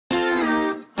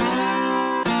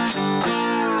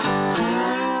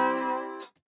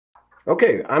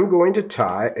Okay, I'm going to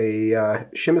tie a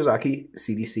Shimazaki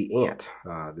CDC ant.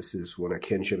 This is one of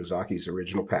Ken Shimazaki's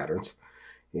original patterns.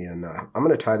 And I'm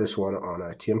going to tie this one on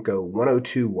a Tiemco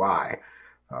 102Y,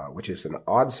 which is an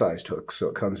odd sized hook. So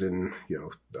it comes in,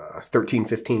 13,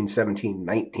 15, 17,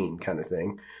 19 kind of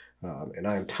thing. And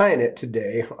I'm tying it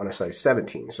today on a size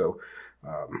 17. So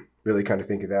really kind of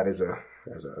think of that as a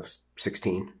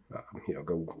 16.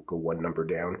 Go one number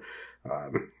down.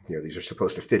 These are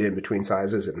supposed to fit in between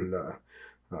sizes, and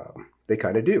they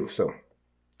kind of do. So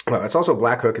it's also a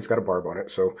black hook. It's got a barb on it.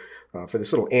 So for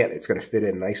this little ant, it's going to fit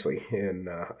in nicely. And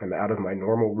I'm out of my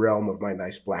normal realm of my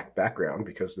nice black background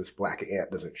because this black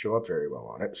ant doesn't show up very well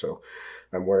on it. So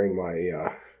I'm wearing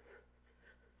my,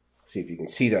 see if you can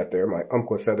see that there, my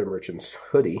Umpqua Feather Merchants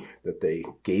hoodie that they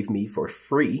gave me for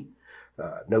free.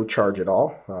 No charge at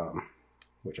all,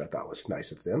 which I thought was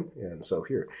nice of them. And so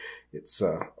here, it's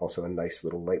also a nice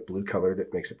little light blue color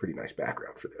that makes a pretty nice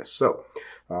background for this. So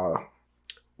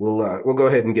we'll go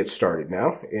ahead and get started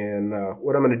now. And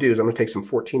what I'm going to do is I'm going to take some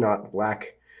 14-aught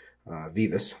black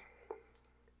Vivas.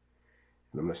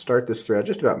 And I'm going to start this thread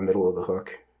just about middle of the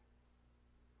hook.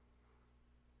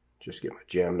 Just get my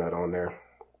jam nut on there.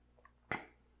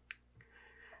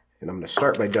 And I'm going to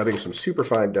start by dubbing some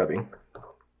superfine dubbing.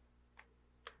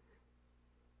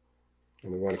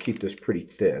 And we want to keep this pretty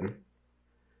thin.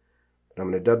 But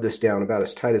I'm going to dub this down about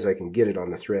as tight as I can get it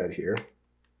on the thread here.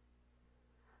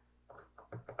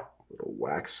 Little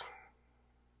wax.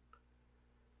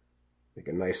 Make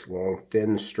a nice long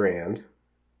thin strand.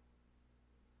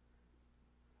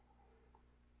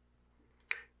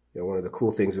 One of the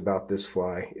cool things about this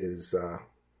fly is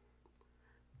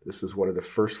this was one of the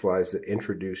first flies that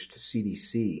introduced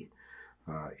CDC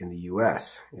in the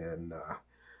US. And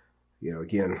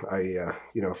again,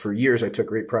 for years I took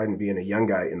great pride in being a young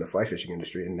guy in the fly fishing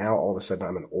industry, and now all of a sudden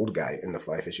I'm an old guy in the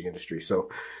fly fishing industry. So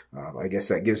I guess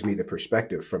that gives me the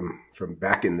perspective from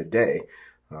back in the day.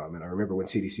 And I remember when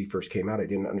CDC first came out, I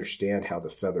didn't understand how the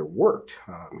feather worked.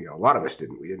 A lot of us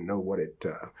didn't. We didn't know what it,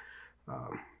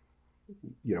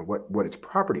 what its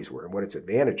properties were and what its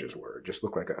advantages were. It just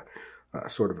looked like a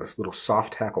sort of a little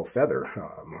soft hackle feather,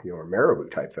 a marabou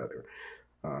type feather.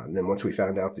 And then once we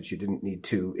found out that you didn't need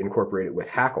to incorporate it with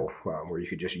Hackle, where you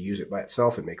could just use it by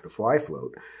itself and make the fly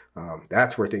float,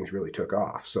 that's where things really took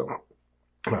off. So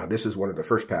this is one of the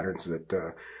first patterns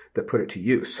that put it to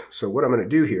use. So what I'm going to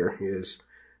do here is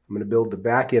I'm going to build the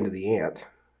back end of the ant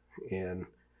and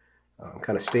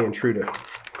kind of staying true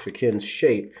to Ken's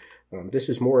shape. This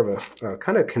is more of a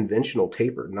kind of conventional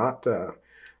taper, not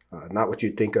what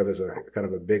you'd think of as a kind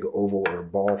of a big oval or a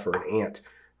ball for an ant,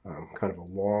 kind of a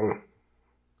long,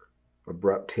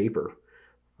 abrupt taper.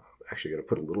 I'm actually going to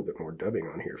put a little bit more dubbing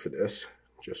on here for this,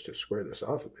 just to square this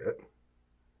off a bit.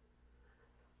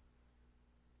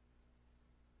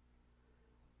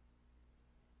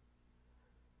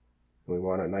 We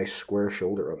want a nice square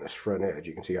shoulder on this front edge.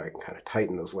 You can see I can kind of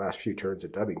tighten those last few turns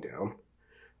of dubbing down.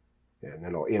 And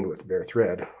then I'll end with bare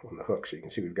thread on the hook. So you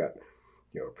can see we've got,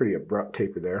 a pretty abrupt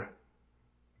taper there.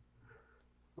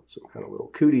 Some kind of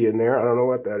little cootie in there. I don't know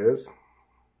what that is.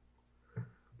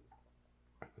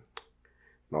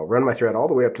 And I'll run my thread all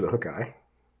the way up to the hook eye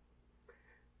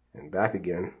and back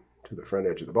again to the front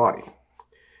edge of the body.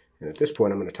 And at this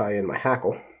point, I'm going to tie in my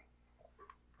hackle.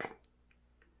 So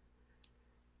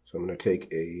I'm going to take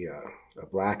a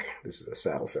black, this is a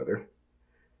saddle feather.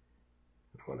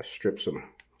 I want to strip some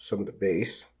of the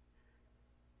base.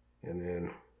 And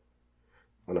then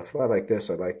on a fly like this,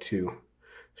 I like to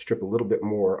strip a little bit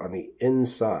more on the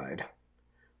inside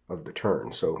of the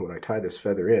turn. So when I tie this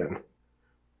feather in,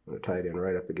 I'm going to tie it in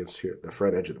right up against here, the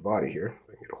front edge of the body here.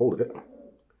 If I can get a hold of it.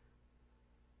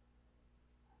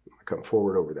 I come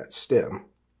forward over that stem.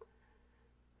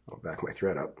 I'll back my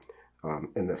thread up.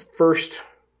 And the first,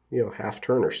 half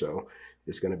turn or so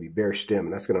is going to be bare stem.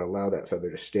 And that's going to allow that feather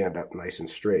to stand up nice and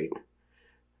straight.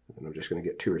 And I'm just going to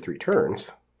get 2 or 3 turns.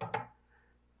 I'll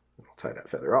tie that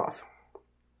feather off.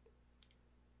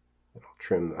 And I'll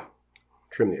trim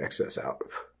the excess out.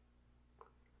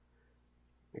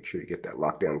 Make sure you get that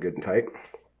locked down good and tight.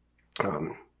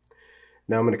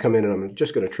 Now I'm going to come in and I'm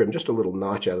just going to trim just a little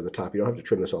notch out of the top. You don't have to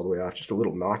trim this all the way off, just a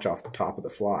little notch off the top of the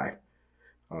fly.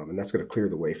 And that's going to clear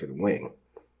the way for the wing.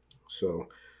 So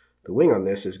the wing on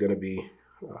this is going to be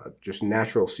just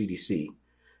natural CDC.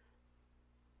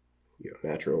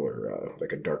 Natural or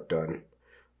like a dark dun.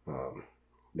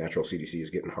 Natural CDC is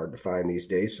getting hard to find these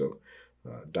days, so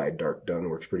dyed dark dun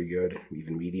works pretty good,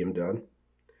 even medium dun.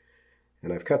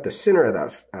 And I've cut the center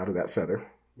out of that feather.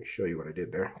 Let me show you what I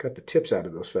did there. Cut the tips out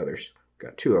of those feathers.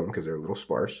 Got 2 of them because they're a little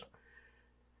sparse.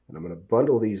 And I'm going to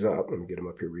bundle these up. Let me get them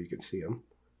up here where you can see them.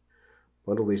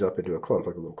 bundle these up into a clump,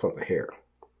 like a little clump of hair.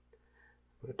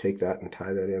 I'm going to take that and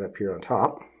tie that in up here on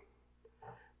top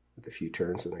with a few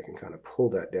turns, and I can kind of pull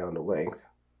that down to length.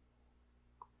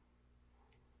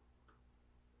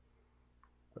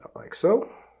 About like so.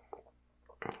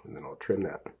 And then I'll trim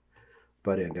that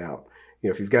butt end out. You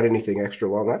know, if you've got anything extra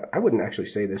long, I wouldn't actually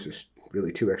say this is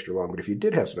really too extra long, but if you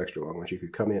did have some extra long ones, you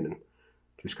could come in and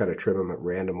just kind of trim them at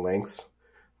random lengths.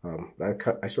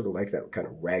 I sort of like that kind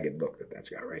of ragged look that that's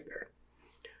got right there.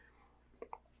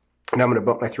 Now I'm going to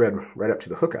bump my thread right up to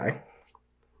the hook eye.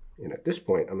 And at this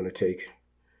point, I'm going to take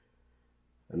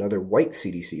another white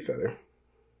CDC feather.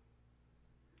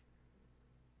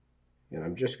 And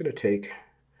I'm just going to take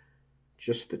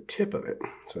just the tip of it.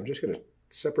 So I'm just going to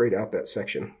separate out that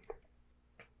section.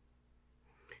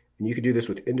 And you could do this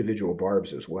with individual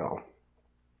barbs as well.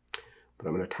 But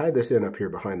I'm going to tie this in up here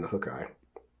behind the hook eye.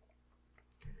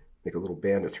 Make a little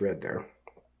band of thread there.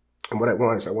 And what I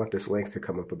want is I want this length to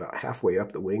come up about halfway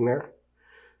up the wing there.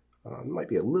 It might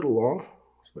be a little long,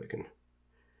 so I can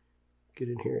get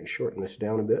in here and shorten this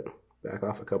down a bit. Back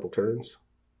off a couple turns.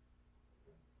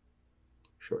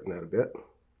 Shorten that a bit.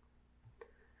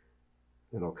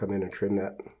 Then I'll come in and trim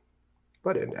that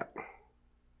butt end out.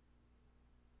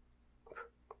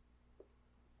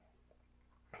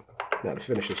 Now to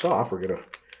finish this off, we're going to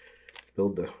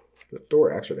build the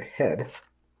thorax, or the head,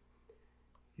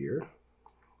 here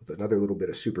with another little bit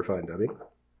of superfine dubbing.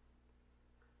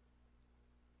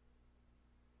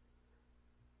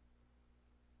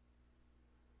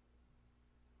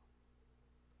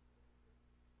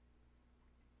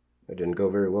 That didn't go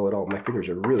very well at all. My fingers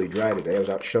are really dry today. I was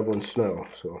out shoveling snow,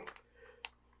 so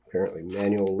apparently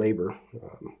manual labor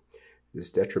is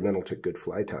detrimental to good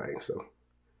fly tying. So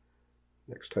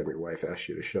next time your wife asks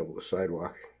you to shovel the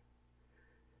sidewalk,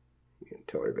 you can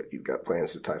tell her that you've got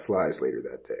plans to tie flies later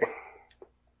that day.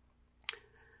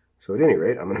 So at any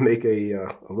rate, I'm going to make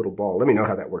a little ball. Let me know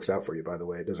how that works out for you, by the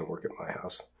way. It doesn't work at my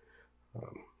house.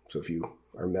 So if you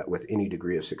are met with any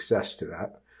degree of success to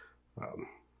that,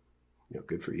 you know,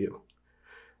 good for you.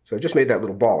 So I just made that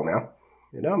little ball now.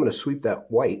 And now I'm going to sweep that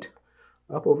white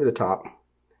up over the top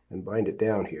and bind it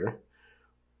down here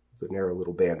with a narrow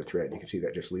little band of thread. And you can see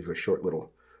that just leaves a short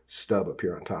little stub up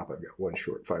here on top. I've got one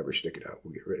short fiber sticking out.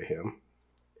 We'll get rid of him.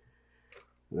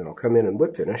 And then I'll come in and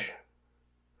whip finish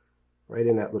right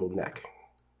in that little neck.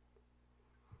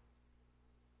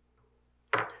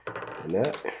 And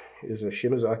that is a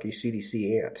Shimazaki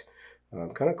CDC ant.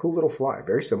 Kind of cool little fly,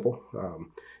 very simple,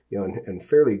 you know, and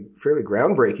fairly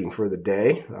groundbreaking for the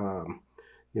day,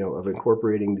 you know, of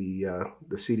incorporating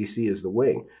the CDC as the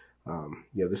wing.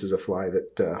 You know, this is a fly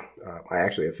that I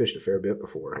actually have fished a fair bit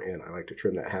before, and I like to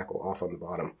trim that hackle off on the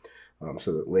bottom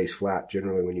so that it lays flat.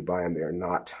 Generally, when you buy them, they are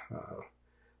not.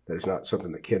 That is not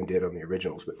something that Ken did on the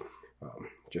originals, but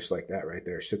just like that right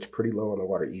there, sits pretty low on the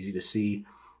water, easy to see.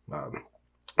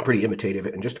 Pretty imitative,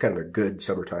 and just kind of a good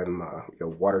summertime you know,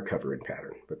 water covering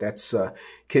pattern. But that's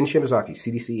Ken Shimazaki,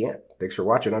 CDC ant. Thanks for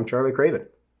watching. I'm Charlie Craven.